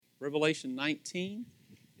Revelation 19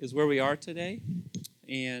 is where we are today.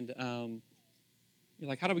 And you're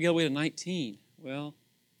like, how do we get away to 19? Well,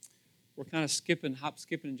 we're kind of skipping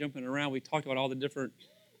and jumping around. We talked about all the different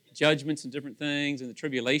judgments and different things in the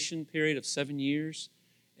tribulation period of 7 years.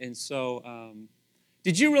 And so,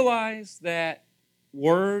 did you realize that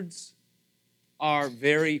words are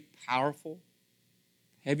very powerful?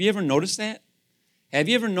 Have you ever noticed that? Have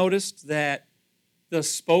you ever noticed that the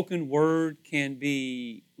spoken word can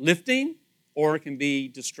be lifting or it can be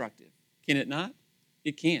destructive? Can it not?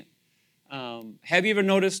 It can. Have you ever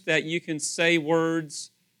noticed that you can say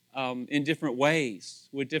words in different ways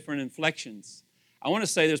with different inflections? I want to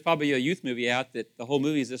say there's probably a youth movie out that the whole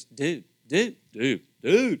movie is just dude. You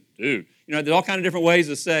know, there's all kinds of different ways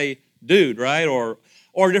to say dude, right?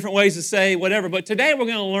 Or different ways to say whatever. But today we're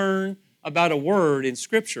going to learn about a word in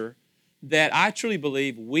Scripture that I truly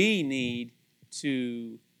believe we need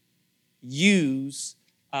to use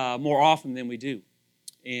more often than we do.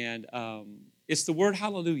 And it's the word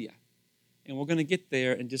hallelujah. And we're going to get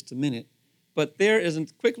there in just a minute. But there is a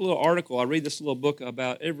quick little article. I read this little book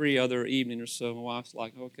about every other evening or so. My wife's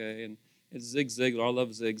like, okay. And it's Zig Ziglar. I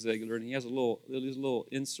love Zig Ziglar. And he has these little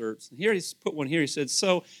inserts. And here he's put one here. He said,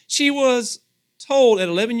 so she was told at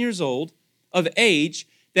 11 years old of age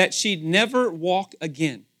that she'd never walk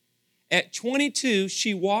again. At 22,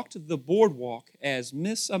 she walked the boardwalk as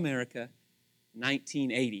Miss America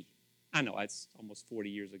 1980. I know, it's almost 40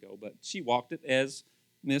 years ago, but she walked it as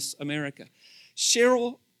Miss America.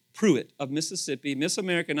 Cheryl Pruitt of Mississippi, Miss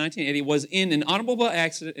America 1980, was in an automobile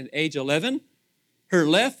accident at age 11. Her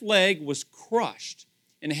left leg was crushed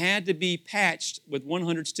and had to be patched with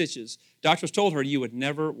 100 stitches. Doctors told her you would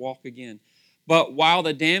never walk again. But while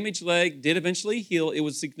the damaged leg did eventually heal, it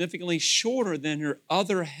was significantly shorter than her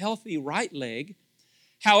other healthy right leg.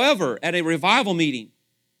 However, at a revival meeting,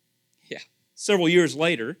 several years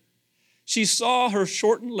later, she saw her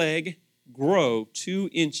shortened leg grow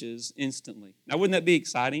 2 inches instantly. Now, wouldn't that be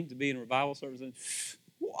exciting to be in a revival service? And,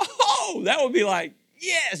 whoa, that would be like,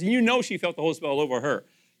 yes. And you know she felt the Holy Spirit all over her.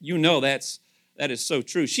 You know that is so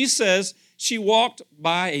true. She says she walked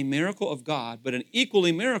by a miracle of God, but an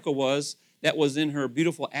equally miracle was in her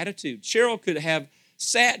beautiful attitude. Cheryl could have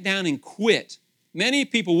sat down and quit. Many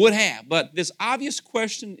people would have, but this obvious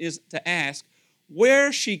question is to ask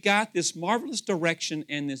where she got this marvelous direction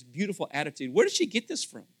and this beautiful attitude. Where did she get this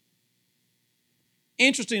from?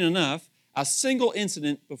 Interesting enough, a single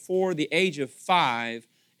incident before the age of 5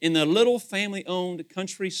 in the little family-owned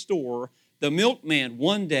country store, the milkman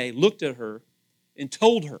one day looked at her and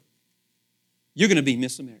told her, you're going to be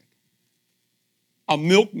Miss America. A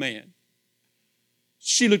milkman.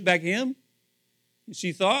 She looked back at him and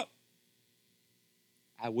she thought,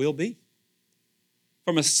 I will be.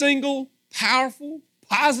 From a single, powerful,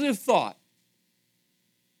 positive thought,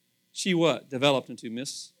 she developed into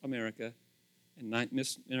Miss America, and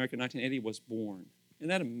Miss America 1980 was born. Isn't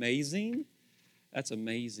that amazing? That's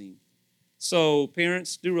amazing. So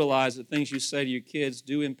parents, do realize that things you say to your kids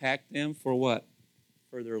do impact them for what?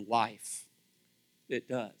 For their life. It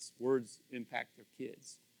does. Words impact their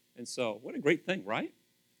kids. And so, what a great thing, right?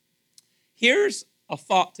 Here's a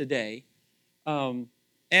thought today.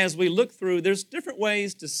 As we look through, there's different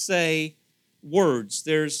ways to say words.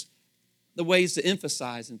 There's the ways to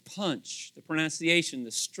emphasize and punch, the pronunciation,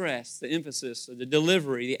 the stress, the emphasis, the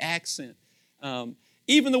delivery, the accent.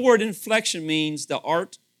 Even the word inflection means the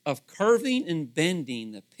art of curving and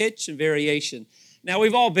bending, the pitch and variation. Now,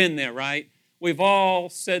 we've all been there, right? We've all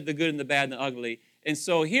said the good and the bad and the ugly. And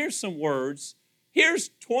so here's some words. Here's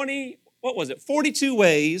 42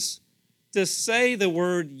 ways to say the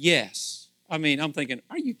word yes. I mean, I'm thinking,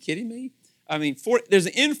 are you kidding me? I mean, there's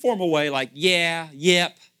an informal way like yeah,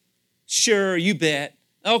 yep, sure, you bet,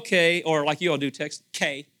 okay, or like you all do text,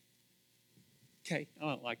 K. K, I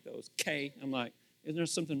don't like those. K, I'm like, isn't there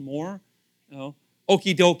something more? No.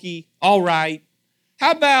 Okie dokie, all right.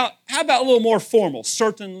 How about a little more formal?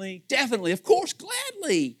 Certainly, definitely, of course,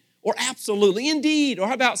 gladly, or absolutely, indeed, or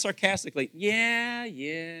how about sarcastically? Yeah.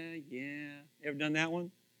 Ever done that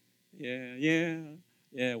one?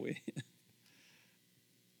 Yeah, we.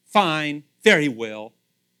 Fine, very well.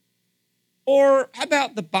 Or how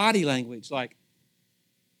about the body language, like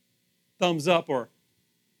thumbs up or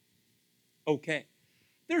okay?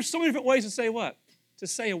 There's so many different ways to say what? To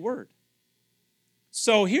say a word.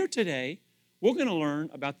 So here today, we're going to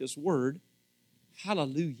learn about this word,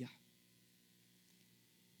 hallelujah.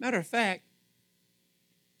 Matter of fact,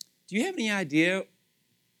 do you have any idea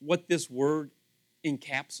what this word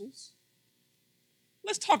encapsulates?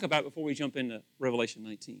 Let's talk about it before we jump into Revelation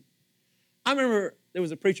 19. I remember there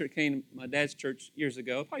was a preacher that came to my dad's church years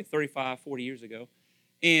ago, probably 35, 40 years ago,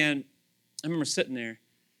 And I remember sitting there,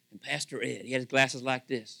 and Pastor Ed, he had his glasses like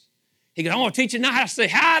this. He goes, "I'm going to teach you now how to say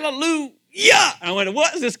hallelujah." I went,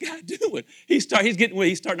 "What is this guy doing?" He's starting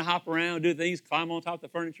to hop around, do things, climb on top of the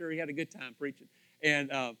furniture. He had a good time preaching.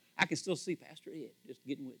 And I can still see Pastor Ed just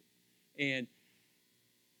getting with it. And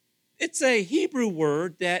it's a Hebrew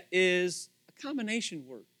word that is a combination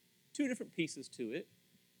word, two different pieces to it.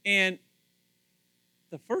 And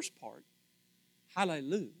the first part,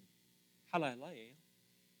 hallelujah,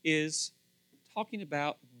 is talking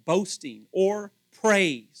about boasting or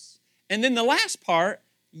praise. And then the last part,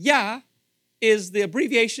 Yah, is the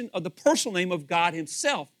abbreviation of the personal name of God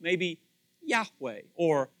himself, maybe Yahweh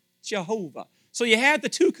or Jehovah. So you have the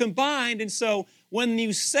two combined, and so when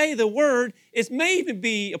you say the word, it may even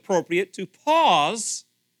be appropriate to pause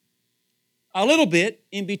a little bit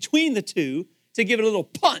in between the two to give it a little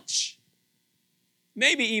punch.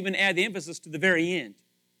 Maybe even add the emphasis to the very end.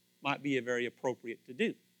 Might be very appropriate to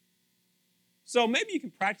do. So maybe you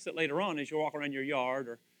can practice it later on as you walk around your yard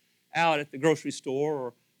or out at the grocery store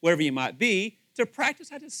or wherever you might be, to practice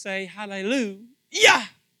how to say hallelujah.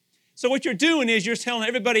 So what you're doing is you're telling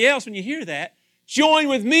everybody else when you hear that, join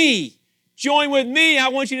with me. Join with me. I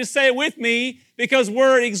want you to say it with me because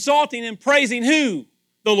we're exalting and praising who?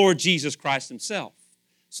 The Lord Jesus Christ himself.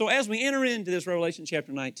 So as we enter into this Revelation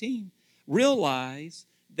chapter 19, realize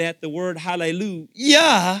that the word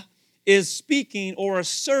hallelujah is speaking or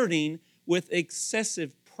asserting with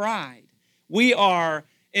excessive pride. We are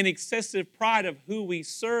in excessive pride of who we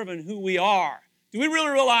serve and who we are. Do we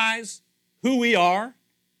really realize who we are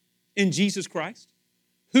in Jesus Christ?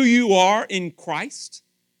 Who you are in Christ?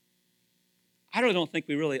 I really don't think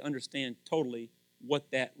we really understand totally what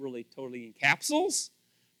that really totally encapsulates,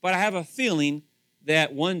 but I have a feeling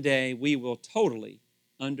that one day we will totally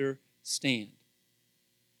understand.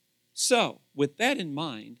 So, with that in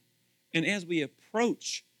mind, and as we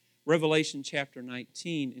approach Revelation chapter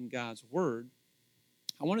 19 in God's Word,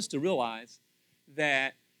 I want us to realize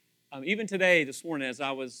that even today, this morning, as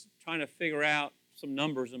I was trying to figure out some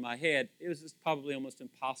numbers in my head, it was just probably almost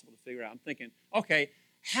impossible to figure out. I'm thinking, okay,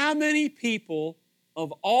 how many people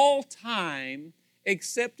of all time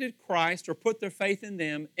accepted Christ or put their faith in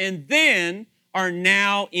them and then are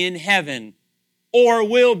now in heaven or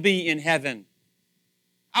will be in heaven?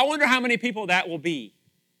 I wonder how many people that will be.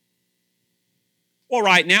 Well,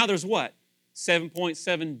 right now, there's what?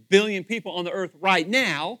 7.7 billion people on the earth right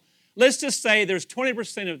now. Let's just say there's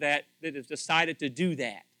 20% of that has decided to do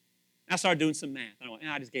that. I started doing some math.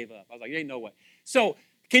 I just gave up. I was like, there ain't no way. So,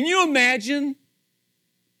 can you imagine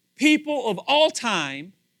people of all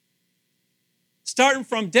time, starting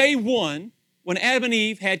from day one, when Adam and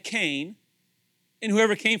Eve had Cain, and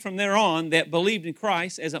whoever came from there on that believed in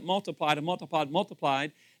Christ as it multiplied and multiplied and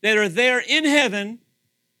multiplied, that are there in heaven,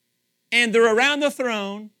 and they're around the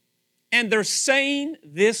throne, and they're saying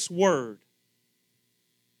this word.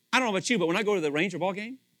 I don't know about you, but when I go to the Ranger ball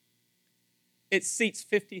game, it seats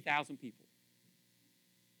 50,000 people.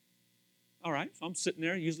 All right, so I'm sitting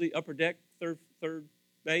there, usually upper deck, third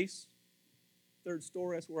base, third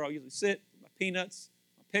story. That's where I'll usually sit. My peanuts,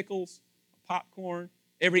 my pickles, my popcorn.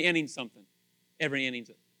 Every inning something. Every inning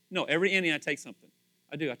I take something.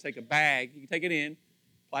 I do. I take a bag. You can take it in,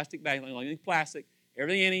 plastic bag, anything plastic.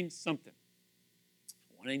 Every inning something.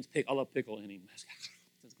 One inning's I love pickle inning.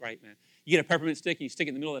 That's great, man. You get a peppermint stick and you stick it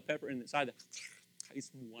in the middle of the pepper and inside the. It's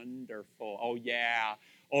wonderful. Oh yeah.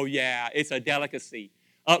 Oh yeah. It's a delicacy.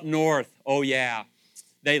 Up north, oh yeah.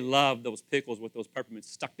 They love those pickles with those peppermints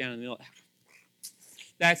stuck down in the middle.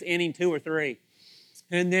 That's inning 2 or 3.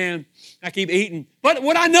 And then I keep eating. But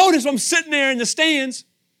what I notice when I'm sitting there in the stands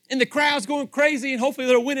and the crowd's going crazy and hopefully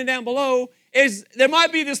they're winning down below is there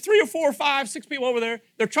might be this 3 or 4 or 5, 6 people over there.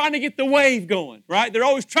 They're trying to get the wave going, right? They're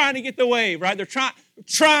always trying to get the wave, right? They're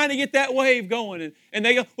trying to get that wave going. And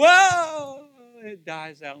they go, whoa, it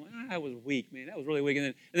dies out. That was weak, man. That was really weak.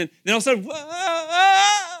 And then all of a sudden, whoa,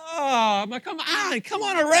 I'm like, come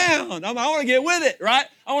on around. I want to get with it, right?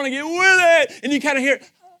 I want to get with it. And you kind of hear,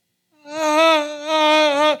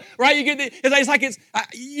 right? You get it's like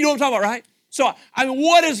you know what I'm talking about, right? So, I mean,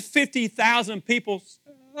 what is 50,000 people?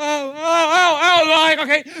 Like,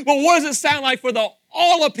 okay, but what does it sound like for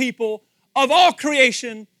all the people of all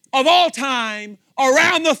creation, of all time,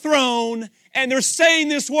 around the throne, and they're saying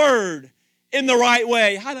this word in the right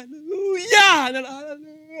way? Hallelujah!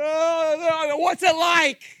 What's it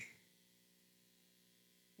like?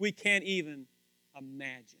 We can't even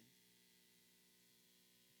imagine.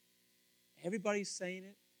 Everybody's saying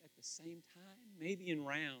it at the same time, maybe in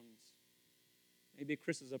rounds. Maybe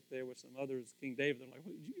Chris is up there with some others, King David. They're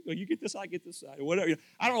like, you get this side, I get this side, or whatever.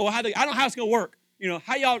 I don't know how it's going to work.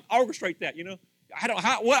 How y'all orchestrate that, I don't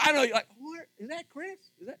what I know. You're like, where is that, Chris?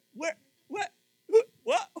 Is that where? What? Who,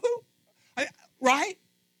 what? Who? Right?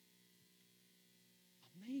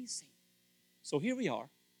 Amazing. So here we are.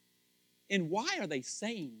 And why are they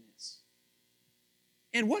saying this?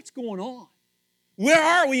 And what's going on? Where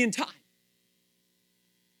are we in time?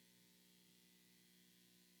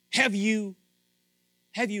 Have you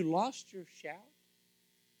lost your shout?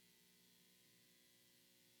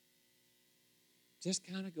 Just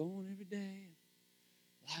kind of going every day.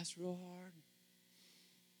 Life's real hard.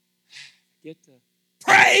 Get to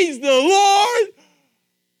praise the Lord.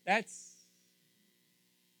 That's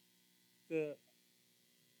the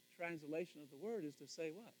translation of the word, is to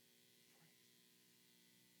say what?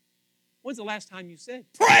 When's the last time you said,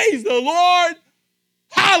 praise the Lord?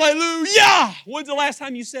 Hallelujah! When's the last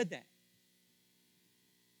time you said that?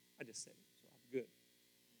 I just said it, so I'm good.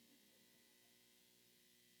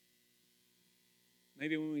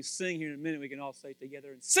 Maybe when we sing here in a minute, we can all say it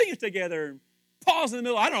together and sing it together and pause in the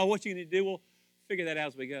middle. I don't know what you need to do. We'll figure that out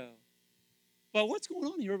as we go. But what's going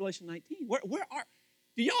on in Revelation 19?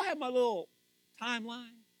 Do y'all have my little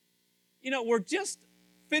timeline? You know, we're just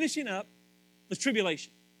finishing up the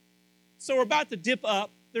tribulation. So we're about to dip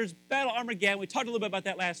up. There's Battle Armageddon. We talked a little bit about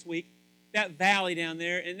that last week, that valley down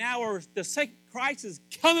there. And now the second Christ is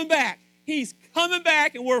coming back. He's coming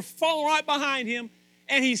back, and we're following right behind him.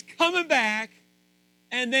 And he's coming back,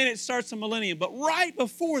 and then it starts the millennium. But right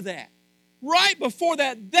before that,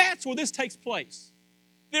 that's where this takes place.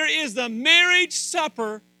 There is the marriage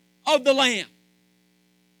supper of the Lamb.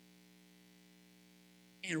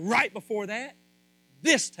 And right before that,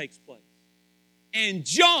 this takes place. And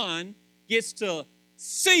John gets to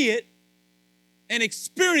see it and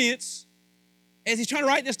experience as he's trying to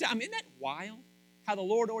write this down. I mean, isn't that wild? How the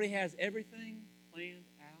Lord already has everything planned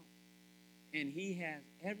out, and he has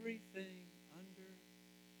everything under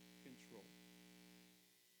control.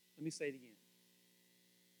 Let me say it again.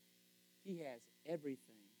 He has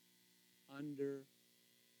everything under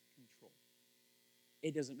control.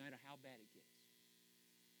 It doesn't matter how bad it gets.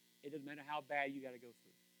 It doesn't matter how bad you got to go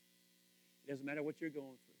through. It doesn't matter what you're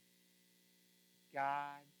going through.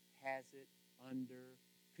 God has it under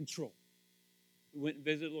control. We went and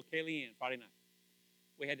visited little Kaylee Ann Friday night.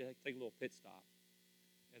 We had to take a little pit stop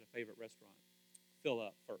at a favorite restaurant. Fill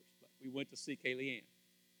up first, but we went to see Kaylee Ann.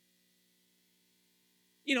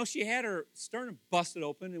 You know, she had her sternum busted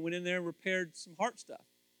open and went in there and repaired some heart stuff.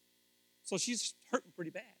 So she's hurting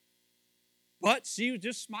pretty bad. But she was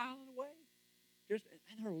just smiling away.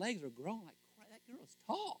 And her legs are growing like crap. That girl is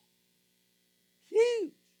tall.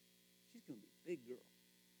 Huge. She's going to be a big girl.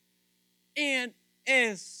 And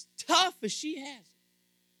as tough as she has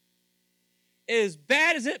it, as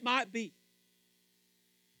bad as it might be,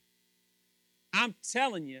 I'm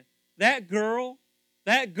telling you, that girl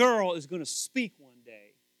is going to speak one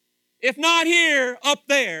day. If not here, up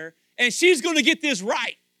there, and she's going to get this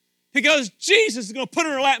right. Because Jesus is going to put her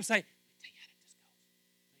in her lap and say,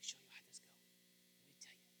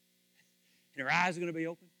 and her eyes are going to be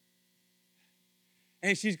open.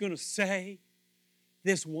 And she's going to say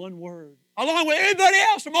this one word, along with everybody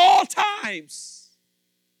else from all times.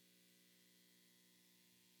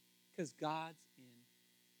 Because God's in.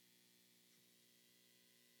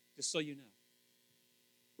 Just so you know.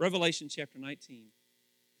 Revelation chapter 19.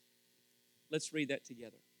 Let's read that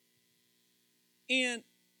together. And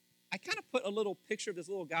I kind of put a little picture of this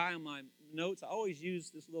little guy on my notes. I always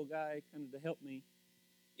use this little guy kind of to help me.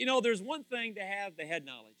 You know, there's one thing to have the head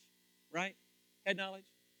knowledge, right? Head knowledge.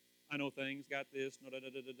 I know things, got this, no, da, da,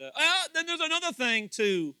 da, da, da. Then there's another thing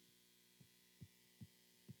to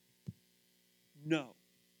know,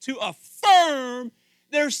 to affirm.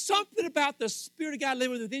 There's something about the Spirit of God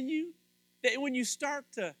living within you that when you start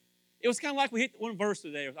to, it was kind of like we hit one verse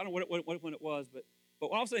today. I don't know when it was, but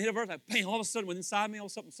when all of a sudden I hit a verse, like, bang, all of a sudden, within inside me,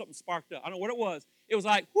 something sparked up. I don't know what it was. It was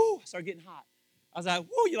like, whoo, I started getting hot. I was like,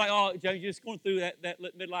 whoo, you're like, oh, you're just going through that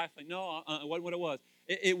midlife thing. No, it wasn't what it was.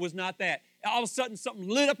 It was not that. All of a sudden, something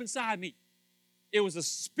lit up inside me. It was the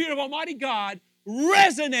Spirit of Almighty God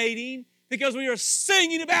resonating because we were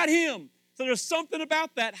singing about Him. So there's something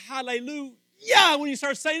about that, hallelujah. When you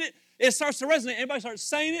start saying it, it starts to resonate. Everybody starts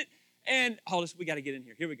saying it. And, we got to get in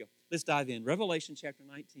here. Here we go. Let's dive in. Revelation chapter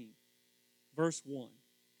 19, verse 1.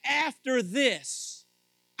 After this,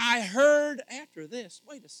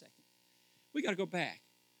 wait a second. We got to go back.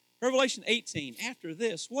 Revelation 18, after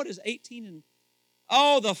this. What is 18 and...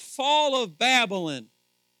 Oh, the fall of Babylon.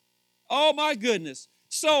 Oh, my goodness.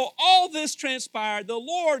 So all this transpired. The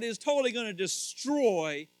Lord is totally going to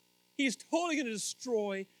destroy. He's totally going to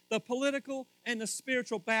destroy the political and the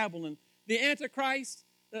spiritual Babylon. The Antichrist,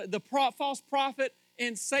 the false prophet,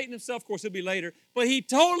 And Satan himself, of course, it'll be later, but he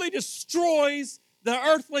totally destroys the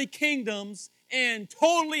earthly kingdoms and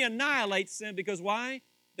totally annihilates them because why?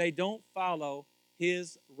 They don't follow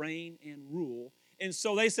his reign and rule. And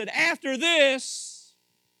so they said, after this,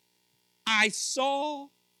 I saw,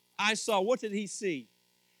 what did he see?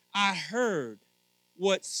 I heard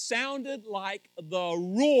what sounded like the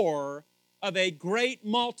roar of a great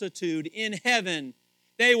multitude in heaven.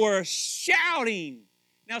 They were shouting.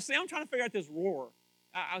 Now, see, I'm trying to figure out this roar.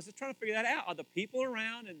 I was just trying to figure that out. Are the people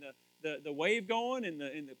around and the wave going and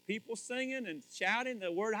the people singing and shouting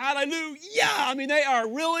the word hallelujah? I mean, they are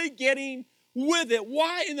really getting with it.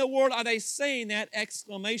 Why in the world are they saying that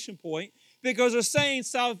exclamation point? Because they're saying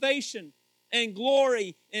salvation and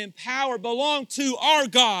glory and power belong to our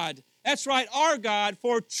God. That's right, our God,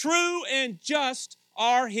 for true and just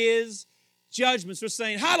are his judgments. They're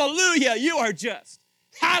saying, hallelujah, you are just.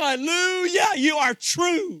 Hallelujah, you are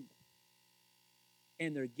true.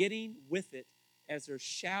 And they're getting with it as they're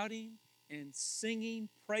shouting and singing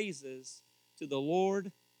praises to the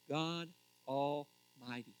Lord God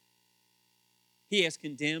Almighty. He has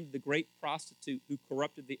condemned the great prostitute who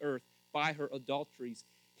corrupted the earth by her adulteries.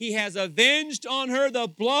 He has avenged on her the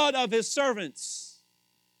blood of his servants.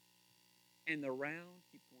 And the round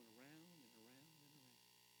keeps going around and around and around.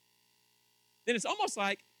 Then it's almost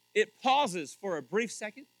like it pauses for a brief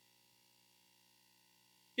second.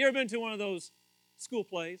 You ever been to one of those school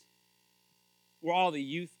plays where all the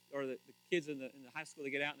youth or the kids in the high school, they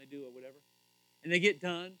get out and they do it, whatever, and they get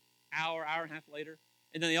done hour and a half later,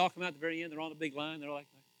 and then they all come out at the very end. They're on a big line. They're like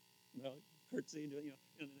curtsy,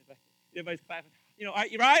 everybody's clapping.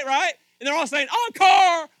 Right? And they're all saying,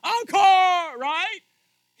 encore, encore, right?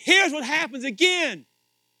 Here's what happens again.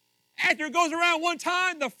 After it goes around one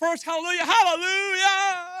time, the first hallelujah,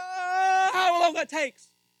 hallelujah, how long that takes?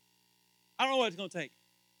 I don't know what it's going to take.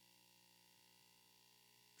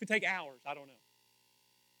 Could take hours, I don't know.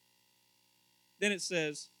 Then it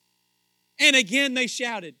says, and again they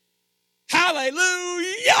shouted,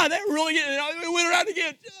 hallelujah! They were really getting it. They went around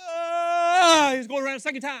again. He's going around a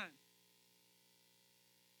second time.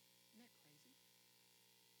 Isn't that crazy?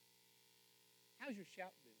 How's your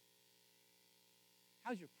shout doing?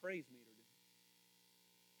 How's your praise meter doing?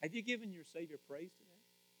 Have you given your Savior praise today?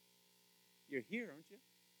 You're here, aren't you?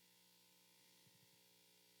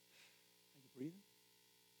 Are you breathing?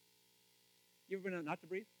 You ever been out not to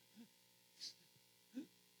breathe?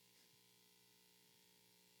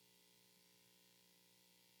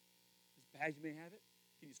 As bad as you may have it,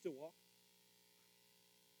 can you still walk?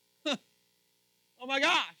 Oh my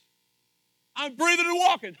gosh. I'm breathing and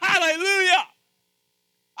walking. Hallelujah.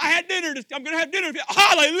 I had dinner. I'm going to have dinner.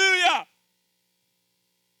 Hallelujah.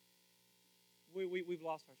 We've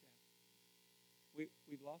lost our shout.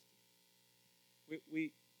 We've lost it.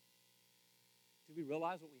 Do we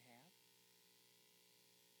realize what we have?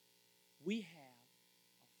 We have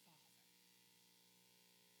a Father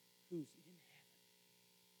who's in heaven.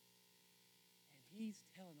 And he's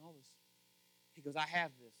telling all this. He goes, I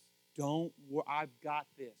have this. Don't worry. I've got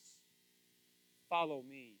this. Follow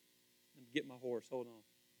me. Let me get my horse. Hold on.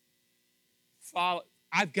 Follow.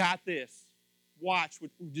 I've got this. Watch.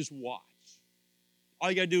 Just watch.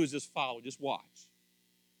 All you got to do is just follow. Just watch.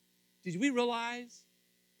 Did we realize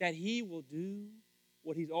that he will do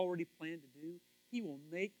what he's already planned to do? He will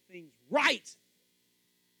make things right.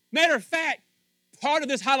 Matter of fact, part of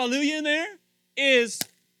this hallelujah in there is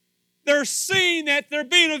they're seeing that they're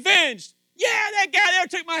being avenged. Yeah, that guy there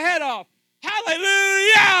took my head off.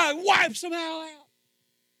 Hallelujah! Wipes them all out.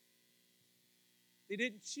 They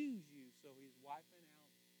didn't choose you, so he's wiping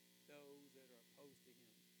out those that are opposed to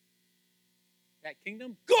him. That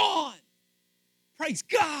kingdom, gone. Praise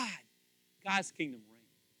God. God's kingdom reigns.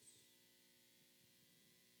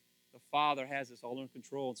 The Father has this all under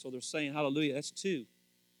control, and so they're saying hallelujah. That's two.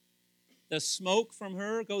 The smoke from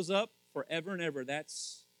her goes up forever and ever.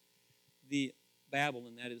 That's the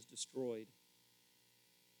Babylon that is destroyed.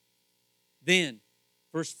 Then,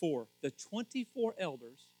 verse 4, the 24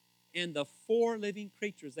 elders and the 4 living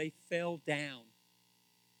creatures, they fell down.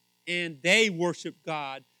 And they worshiped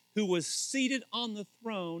God who was seated on the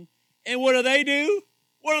throne. And what do?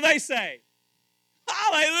 What do they say?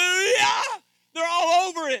 Hallelujah! They're all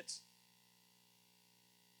over it.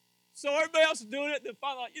 So everybody else is doing it. Then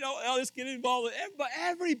finally, let's get involved with everybody.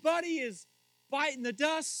 Everybody is biting the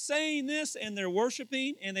dust, saying this, and they're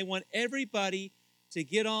worshiping, and they want everybody to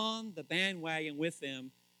get on the bandwagon with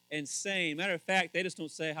them and saying. Matter of fact, they just don't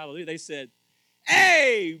say hallelujah. They said,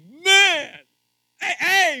 amen.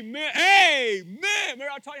 Amen. Amen.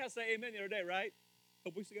 Remember I taught you how to say amen the other day, right? A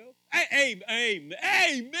couple weeks ago? Amen.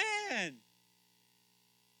 Amen.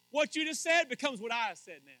 What you just said becomes what I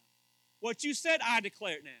said now. What you said, I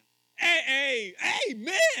declare it now.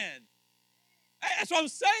 Amen. Hey, that's what I'm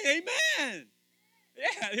saying. Amen.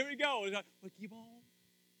 Yeah, here we go. Well, keep on.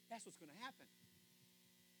 That's what's going to happen.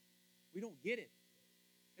 We don't get it.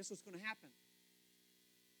 That's what's going to happen.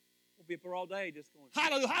 We'll be up here all day just going,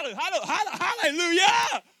 hallelujah, hallelujah, hallelujah,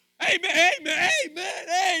 hallelujah. Amen, amen, amen,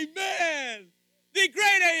 amen. The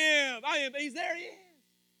great I am. I am. He's there. He is.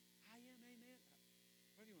 I am, amen.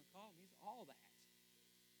 Whatever you want to call him, he's all that.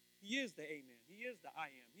 He is the amen. He is the I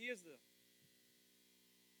am. He is the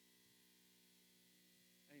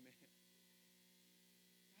amen.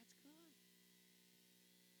 That's good.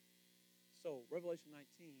 So Revelation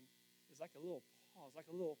 19 is like a little pause, like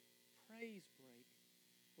a little praise break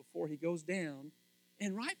before he goes down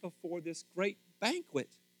and right before this great banquet.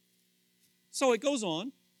 So it goes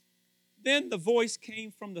on. Then the voice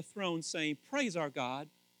came from the throne saying, praise our God,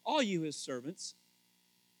 all you his servants,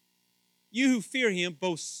 you who fear him,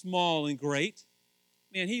 both small and great.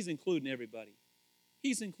 Man, he's including everybody.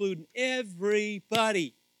 He's including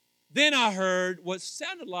everybody. Then I heard what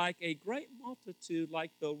sounded like a great multitude,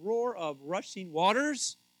 like the roar of rushing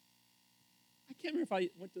waters. I can't remember if I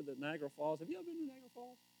went to the Niagara Falls. Have you ever been to Niagara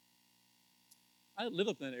Falls? I lived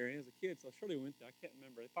up in that area as a kid, so I surely went there. I can't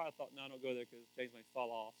remember. They probably thought, no, don't go there because James might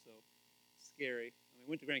fall off, so it's scary. I mean,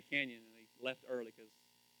 we went to Grand Canyon, and they left early because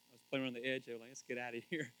I was playing around the edge. They were like, let's get out of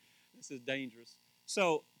here. This is dangerous.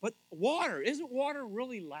 So, but water, isn't water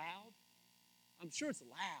really loud? I'm sure it's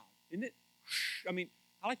loud, isn't it? I mean,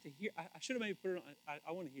 I like to hear. I should have maybe put it on.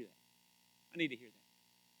 I want to hear that. I need to hear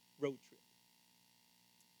that. Road trip.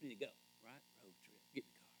 We need to go, right? Road trip. Get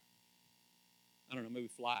in the car. I don't know, maybe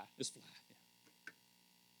fly. Just fly. Yeah.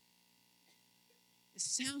 It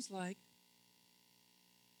sounds like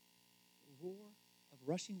the roar of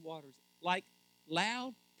rushing waters, like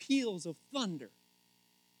loud peals of thunder.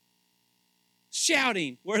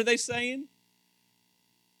 Shouting. What are they saying?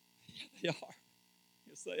 Yeah, they are.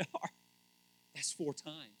 Yes, they are. That's 4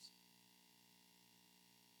 times.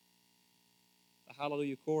 The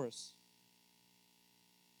Hallelujah chorus.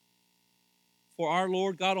 For our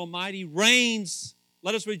Lord God Almighty reigns.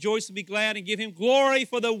 Let us rejoice and be glad and give him glory,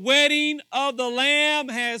 for the wedding of the Lamb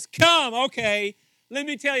has come. Okay, let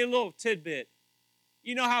me tell you a little tidbit.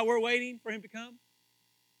 You know how we're waiting for him to come?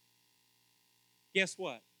 Guess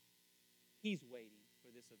what? He's waiting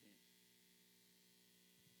for this event.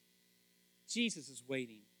 Jesus is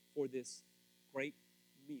waiting for this great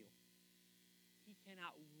meal. He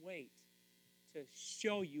cannot wait to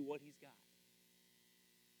show you what he's got.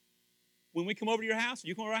 When we come over to your house, or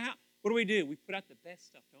you come over to our house, what do? We put out the best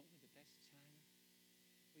stuff, don't we? The best china.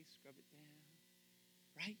 We scrub it down,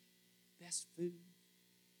 right? Best food.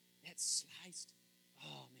 That sliced,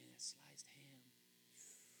 oh man, that sliced ham.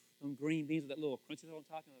 Them green beans with that little crunchy stuff on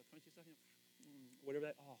top, you know, the crunchy stuff, you know, whatever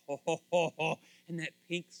that, and that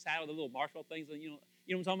pink salad, the little marshmallow things, you know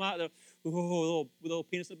what I'm talking about? The little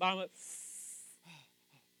peanuts at the bottom of it.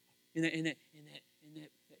 And that.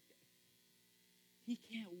 He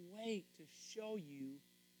can't wait to show you.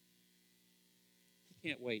 He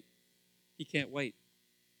can't wait. He can't wait.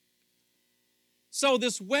 So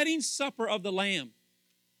this wedding supper of the Lamb,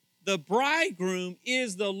 the bridegroom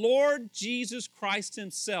is the Lord Jesus Christ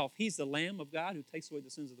himself. He's the Lamb of God who takes away the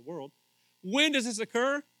sins of the world. When does this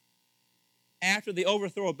occur? After the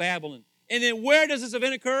overthrow of Babylon. And then where does this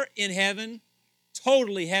event occur? In heaven.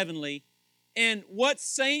 Totally heavenly. And what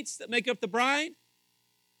saints that make up the bride?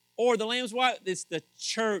 Or the Lamb's wife? It's the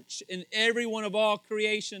church, and everyone of all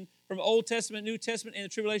creation from Old Testament, New Testament, and the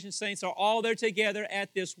tribulation saints are all there together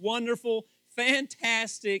at this wonderful,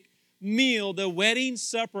 fantastic meal, the wedding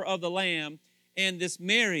supper of the Lamb. And this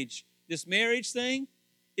marriage thing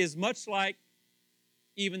is much like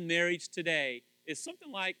even marriage today. It's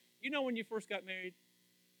something like, you know when you first got married?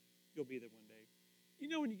 You'll be there one day. You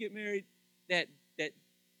know when you get married, that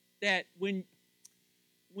when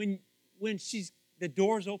she's, the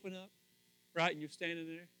doors open up, right, and you're standing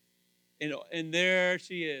there, and there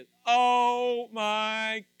she is. Oh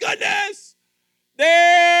my goodness!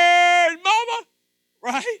 There's Mama,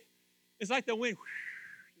 right? It's like the wind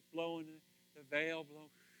just blowing, the veil blowing,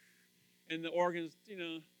 and the organs, you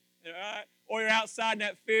know, right? Or you're outside in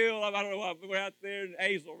that field. I don't know what, we're out there in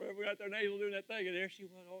Hazel. We're out there in Hazel doing that thing, and there she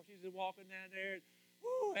was. Oh, she's just walking down there. And,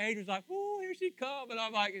 woo, Adrian's like, woo, here she comes. And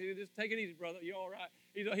I'm like, just take it easy, brother. You all right?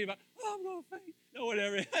 He's like, oh, I'm going to faint. No,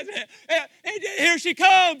 whatever. And here she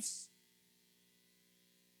comes.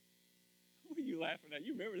 What are you laughing at?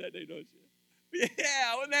 You remember that day, don't you?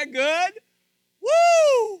 Yeah, wasn't that good?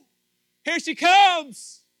 Woo! Here she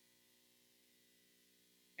comes.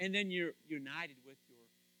 And then you're united with your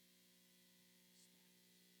spouse.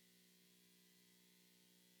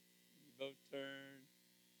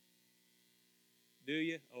 Do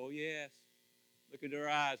you? Oh, yes. Look at their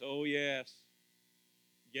eyes. Oh, yes.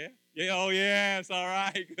 Yeah? Yeah, oh, yes. All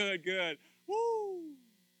right. Good, good. Woo!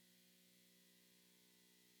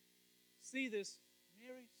 See this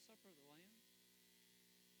marriage supper of the Lamb?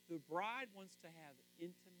 The bride wants to have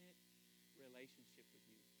intimate relationship with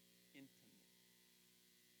you. Intimate.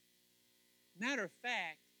 Matter of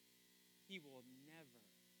fact, he will never,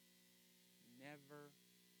 never,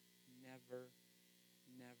 never,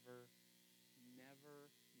 never, never,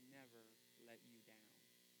 never let you down.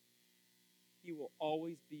 He will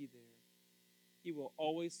always be there. He will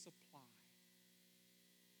always supply.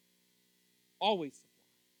 Always supply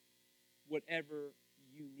whatever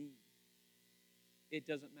you need. It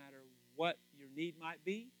doesn't matter what your need might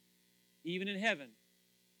be. Even in heaven,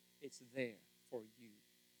 it's there for you.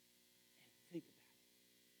 And think about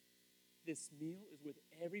it. This meal is with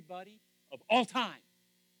everybody of all time.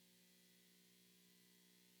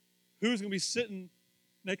 Who's going to be sitting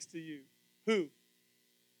next to you? Who?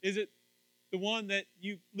 Is it the one that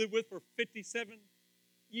you lived with for 57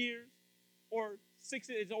 years? Or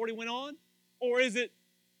 60 it's already went on? Or is it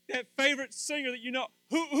that favorite singer that you know?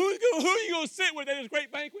 Who are you going to sit with at this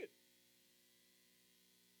great banquet?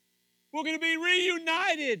 We're going to be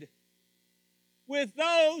reunited with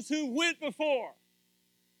those who went before.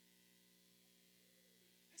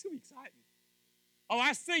 That's going to be exciting. Oh,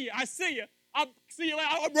 I see you. I see you. I'll see you later.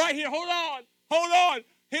 I'm right here. Hold on. Hold on.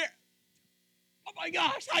 Here. Oh, my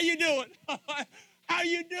gosh. How you doing? How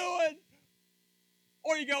you doing?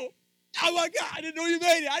 Or you go, oh, my God. I didn't know you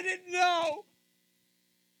made it. I didn't know.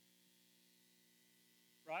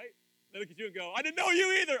 Right? They look at you and go, I didn't know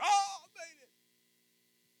you either. Oh, I made it.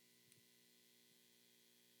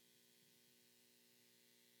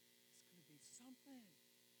 It's going to be something.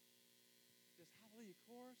 This hallelujah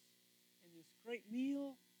chorus and this great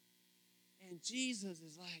meal. And Jesus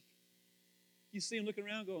is like, you see him looking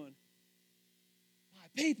around going, my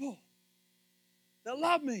people that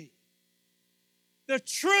love me, the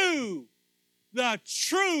true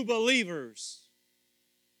believers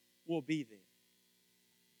will be there.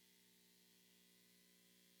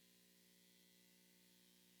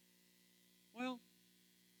 Well,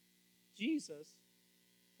 Jesus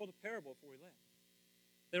told a parable before he left.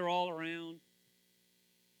 They were all around.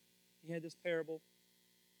 He had this parable.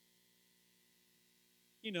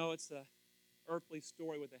 You know, it's an earthly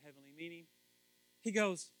story with a heavenly meaning. He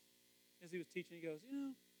goes, as he was teaching, he goes,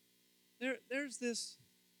 you know, there's this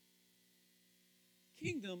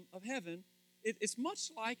kingdom of heaven. It's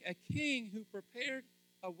much like a king who prepared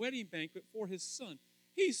a wedding banquet for his son.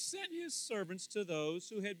 He sent his servants to those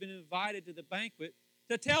who had been invited to the banquet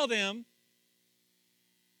to tell them,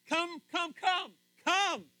 come, come, come,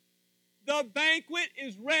 come. The banquet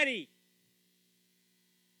is ready.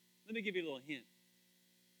 Let me give you a little hint.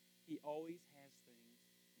 He always has things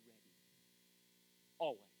ready.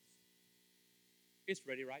 Always. It's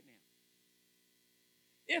ready right now.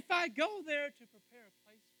 If I go there to prepare a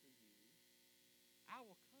place for you, I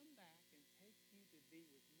will come back and take you to be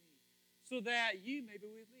with me so that you may be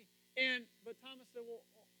with me. But Thomas said, well,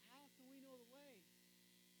 how can we know the way?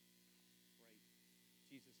 Great.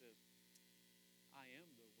 Jesus says, I am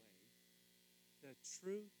the way, the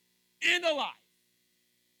truth, and the life.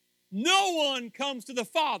 No one comes to the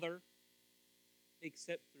Father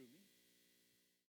except